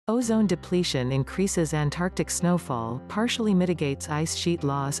Ozone depletion increases Antarctic snowfall, partially mitigates ice sheet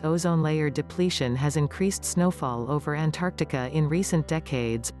loss. Ozone layer depletion has increased snowfall over Antarctica in recent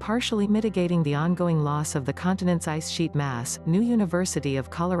decades, partially mitigating the ongoing loss of the continent's ice sheet mass, new University of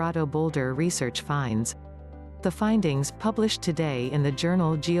Colorado Boulder research finds. The findings, published today in the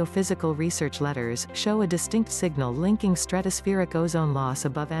journal Geophysical Research Letters, show a distinct signal linking stratospheric ozone loss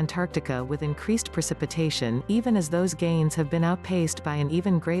above Antarctica with increased precipitation, even as those gains have been outpaced by an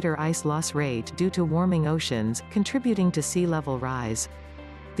even greater ice loss rate due to warming oceans, contributing to sea level rise.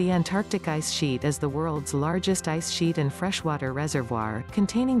 The Antarctic ice sheet is the world's largest ice sheet and freshwater reservoir,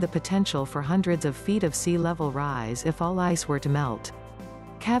 containing the potential for hundreds of feet of sea level rise if all ice were to melt.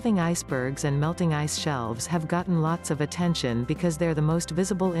 Calving icebergs and melting ice shelves have gotten lots of attention because they're the most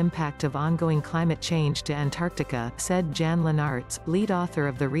visible impact of ongoing climate change to Antarctica, said Jan Lennartz, lead author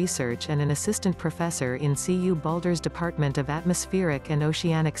of the research and an assistant professor in CU Boulder's Department of Atmospheric and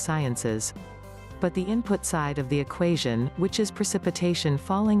Oceanic Sciences. But the input side of the equation, which is precipitation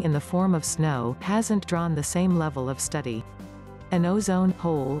falling in the form of snow, hasn't drawn the same level of study. An ozone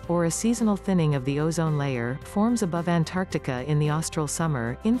hole, or a seasonal thinning of the ozone layer, forms above Antarctica in the austral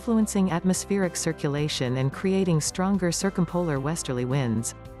summer, influencing atmospheric circulation and creating stronger circumpolar westerly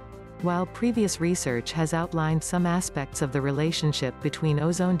winds. While previous research has outlined some aspects of the relationship between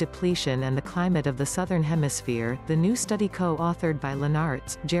ozone depletion and the climate of the southern hemisphere, the new study co-authored by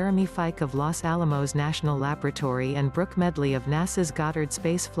Lennartz, Jeremy Fike of Los Alamos National Laboratory and Brooke Medley of NASA's Goddard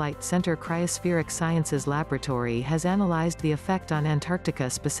Space Flight Center Cryospheric Sciences Laboratory has analyzed the effect on Antarctica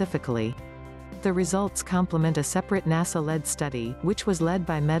specifically. The results complement a separate NASA-led study, which was led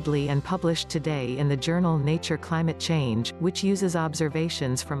by Medley and published today in the journal Nature Climate Change, which uses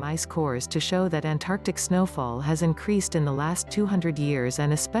observations from ice cores to show that Antarctic snowfall has increased in the last 200 years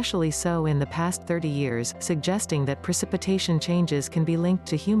and especially so in the past 30 years, suggesting that precipitation changes can be linked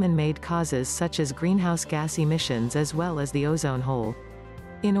to human-made causes such as greenhouse gas emissions as well as the ozone hole.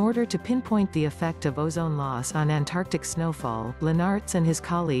 In order to pinpoint the effect of ozone loss on Antarctic snowfall, Lennartz and his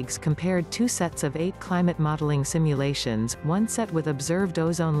colleagues compared two sets of 8 climate modeling simulations, one set with observed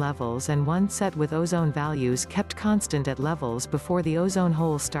ozone levels and one set with ozone values kept constant at levels before the ozone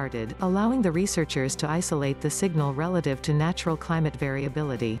hole started, allowing the researchers to isolate the signal relative to natural climate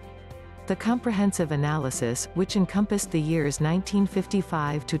variability. The comprehensive analysis, which encompassed the years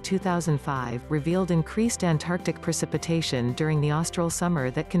 1955 to 2005, revealed increased Antarctic precipitation during the austral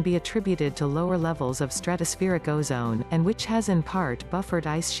summer that can be attributed to lower levels of stratospheric ozone, and which has in part buffered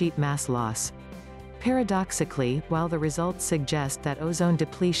ice sheet mass loss. Paradoxically, while the results suggest that ozone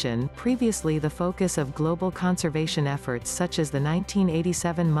depletion, previously the focus of global conservation efforts such as the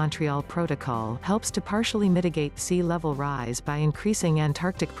 1987 Montreal Protocol, helps to partially mitigate sea level rise by increasing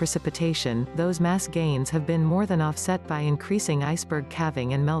Antarctic precipitation, those mass gains have been more than offset by increasing iceberg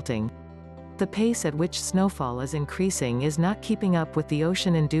calving and melting. The pace at which snowfall is increasing is not keeping up with the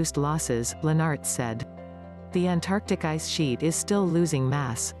ocean-induced losses, Lennartz said. The Antarctic ice sheet is still losing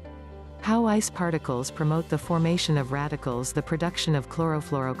mass. How ice particles promote the formation of radicals, the production of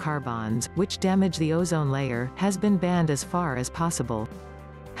chlorofluorocarbons, which damage the ozone layer, has been banned as far as possible.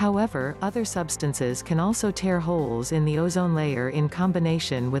 However, other substances can also tear holes in the ozone layer in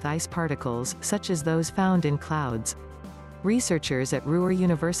combination with ice particles, such as those found in clouds. Researchers at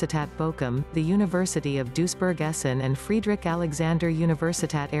Ruhr-Universität Bochum, the University of Duisburg-Essen and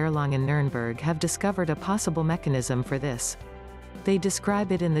Friedrich-Alexander-Universität Erlangen-Nuremberg have discovered a possible mechanism for this. They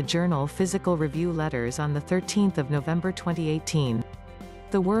describe it in the journal Physical Review Letters on 13 November 2018.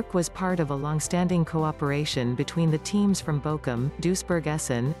 The work was part of a long-standing cooperation between the teams from Bochum,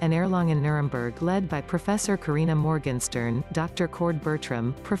 Duisburg-Essen, and Erlangen-Nuremberg led by Professor Carina Morgenstern, Dr. Cord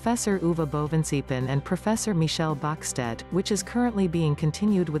Bertram, Professor Uwe Bovensiepen and Professor Michel Bachstedt, which is currently being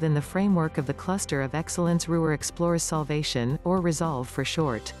continued within the framework of the Cluster of Excellence Ruhr Explores Solvation, or RESOLVE for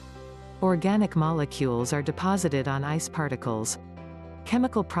short. Organic molecules are deposited on ice particles.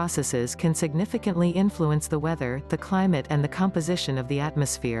 Chemical processes can significantly influence the weather, the climate and the composition of the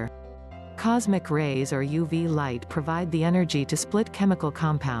atmosphere. Cosmic rays or UV light provide the energy to split chemical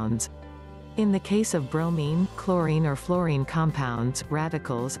compounds. In the case of bromine, chlorine or fluorine compounds,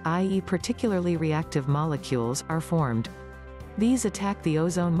 radicals, i.e. particularly reactive molecules, are formed. These attack the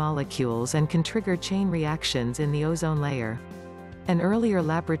ozone molecules and can trigger chain reactions in the ozone layer. An earlier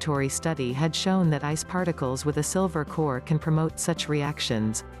laboratory study had shown that ice particles with a silver core can promote such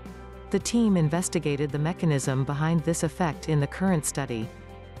reactions. The team investigated the mechanism behind this effect in the current study.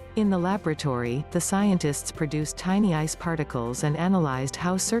 In the laboratory, the scientists produced tiny ice particles and analyzed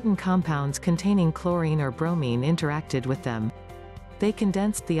how certain compounds containing chlorine or bromine interacted with them. They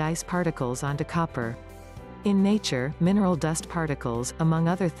condensed the ice particles onto copper. In nature, mineral dust particles, among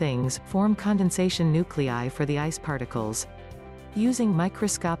other things, form condensation nuclei for the ice particles. Using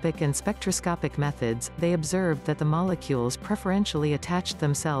microscopic and spectroscopic methods, they observed that the molecules preferentially attached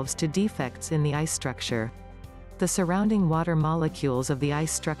themselves to defects in the ice structure. The surrounding water molecules of the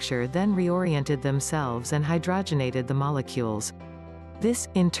ice structure then reoriented themselves and hydrogenated the molecules. This,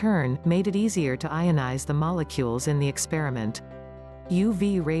 in turn, made it easier to ionize the molecules in the experiment.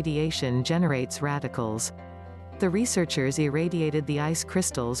 UV radiation generates radicals. The researchers irradiated the ice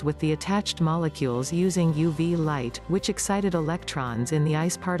crystals with the attached molecules using UV light, which excited electrons in the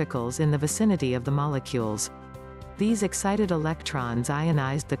ice particles in the vicinity of the molecules. These excited electrons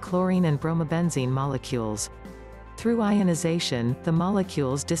ionized the chlorine and bromobenzene molecules. Through ionization, the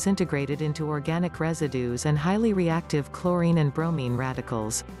molecules disintegrated into organic residues and highly reactive chlorine and bromine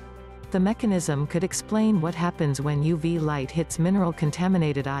radicals. The mechanism could explain what happens when UV light hits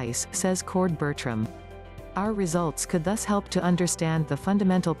mineral-contaminated ice, says Cord Bertram. Our results could thus help to understand the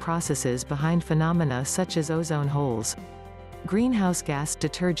fundamental processes behind phenomena such as ozone holes. Greenhouse gas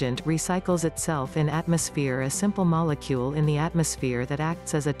detergent recycles itself in atmosphere. A simple molecule in the atmosphere that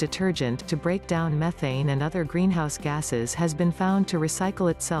acts as a detergent to break down methane and other greenhouse gases has been found to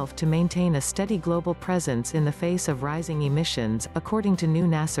recycle itself to maintain a steady global presence in the face of rising emissions, according to new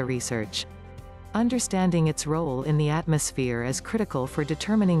NASA research. Understanding its role in the atmosphere is critical for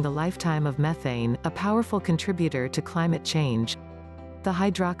determining the lifetime of methane, a powerful contributor to climate change. The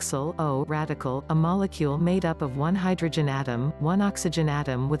hydroxyl O radical, a molecule made up of one hydrogen atom, one oxygen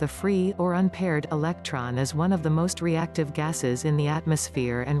atom with a free or unpaired electron, is one of the most reactive gases in the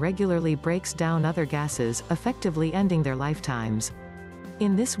atmosphere and regularly breaks down other gases, effectively ending their lifetimes.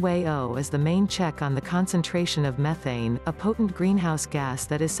 In this way, O is the main check on the concentration of methane, a potent greenhouse gas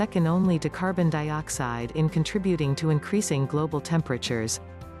that is second only to carbon dioxide in contributing to increasing global temperatures.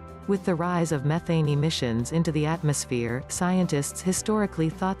 With the rise of methane emissions into the atmosphere, scientists historically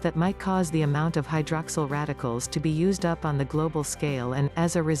thought that might cause the amount of hydroxyl radicals to be used up on the global scale and,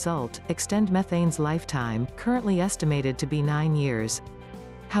 as a result, extend methane's lifetime, currently estimated to be 9 years.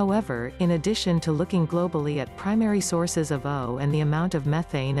 However, in addition to looking globally at primary sources of O and the amount of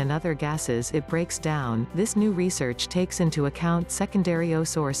methane and other gases it breaks down, this new research takes into account secondary O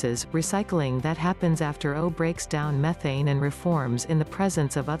sources, recycling that happens after O breaks down methane and reforms in the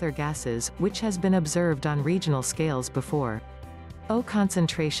presence of other gases, which has been observed on regional scales before. O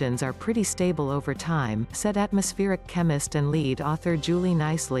concentrations are pretty stable over time, said atmospheric chemist and lead author Julie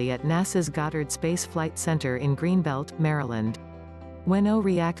Nicely at NASA's Goddard Space Flight Center in Greenbelt, Maryland. When O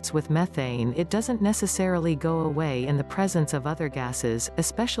reacts with methane, it doesn't necessarily go away in the presence of other gases,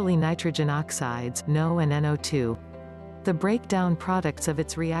 especially nitrogen oxides, NO and NO2. The breakdown products of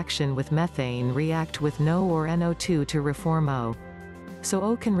its reaction with methane react with NO or NO2 to reform O. So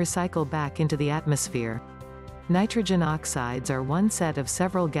O can recycle back into the atmosphere. Nitrogen oxides are one set of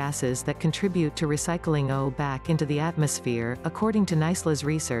several gases that contribute to recycling O back into the atmosphere, according to Nicely's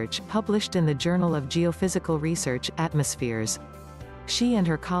research, published in the Journal of Geophysical Research, Atmospheres. She and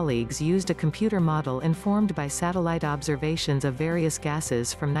her colleagues used a computer model informed by satellite observations of various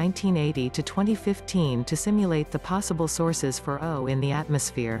gases from 1980 to 2015 to simulate the possible sources for O in the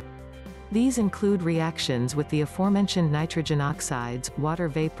atmosphere. These include reactions with the aforementioned nitrogen oxides, water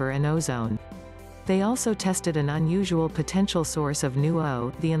vapor and ozone. They also tested an unusual potential source of new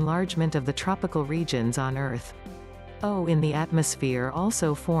O, the enlargement of the tropical regions on Earth. O in the atmosphere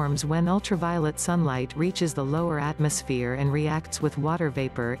also forms when ultraviolet sunlight reaches the lower atmosphere and reacts with water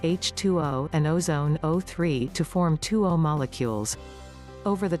vapor H2O and ozone O3 to form two O molecules.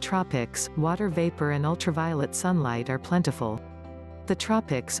 Over the tropics, water vapor and ultraviolet sunlight are plentiful. The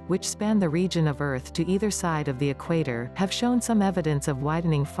tropics, which span the region of Earth to either side of the equator, have shown some evidence of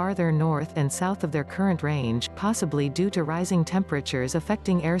widening farther north and south of their current range, possibly due to rising temperatures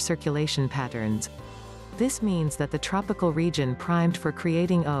affecting air circulation patterns. This means that the tropical region primed for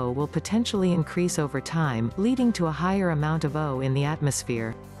creating O will potentially increase over time, leading to a higher amount of O in the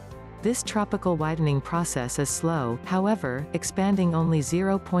atmosphere. This tropical widening process is slow, however, expanding only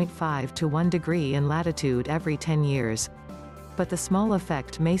 0.5 to 1 degree in latitude every 10 years. But the small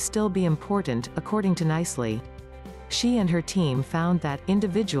effect may still be important, according to Nicely. She and her team found that,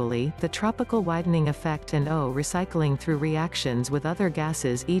 individually, the tropical widening effect and O recycling through reactions with other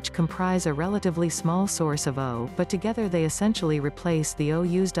gases each comprise a relatively small source of O, but together they essentially replace the O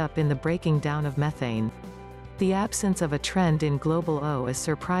used up in the breaking down of methane. The absence of a trend in global O is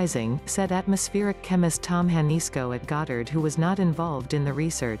surprising, said atmospheric chemist Tom Hanisco at Goddard, who was not involved in the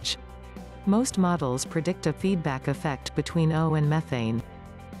research. Most models predict a feedback effect between O and methane.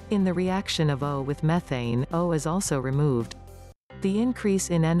 In the reaction of O with methane, O is also removed. The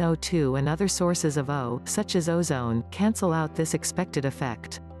increase in NO2 and other sources of O, such as ozone, cancel out this expected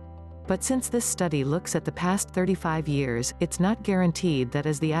effect. But since this study looks at the past 35 years, it's not guaranteed that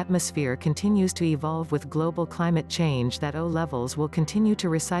as the atmosphere continues to evolve with global climate change that O levels will continue to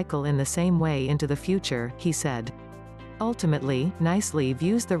recycle in the same way into the future, he said. Ultimately, NICE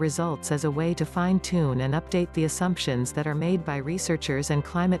views the results as a way to fine-tune and update the assumptions that are made by researchers and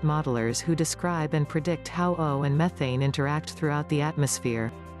climate modelers who describe and predict how O and methane interact throughout the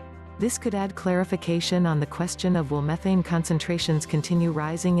atmosphere. This could add clarification on the question of will methane concentrations continue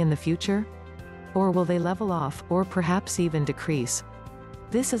rising in the future? Or will they level off, or perhaps even decrease?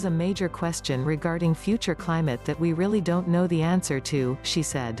 This is a major question regarding future climate that we really don't know the answer to, she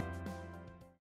said.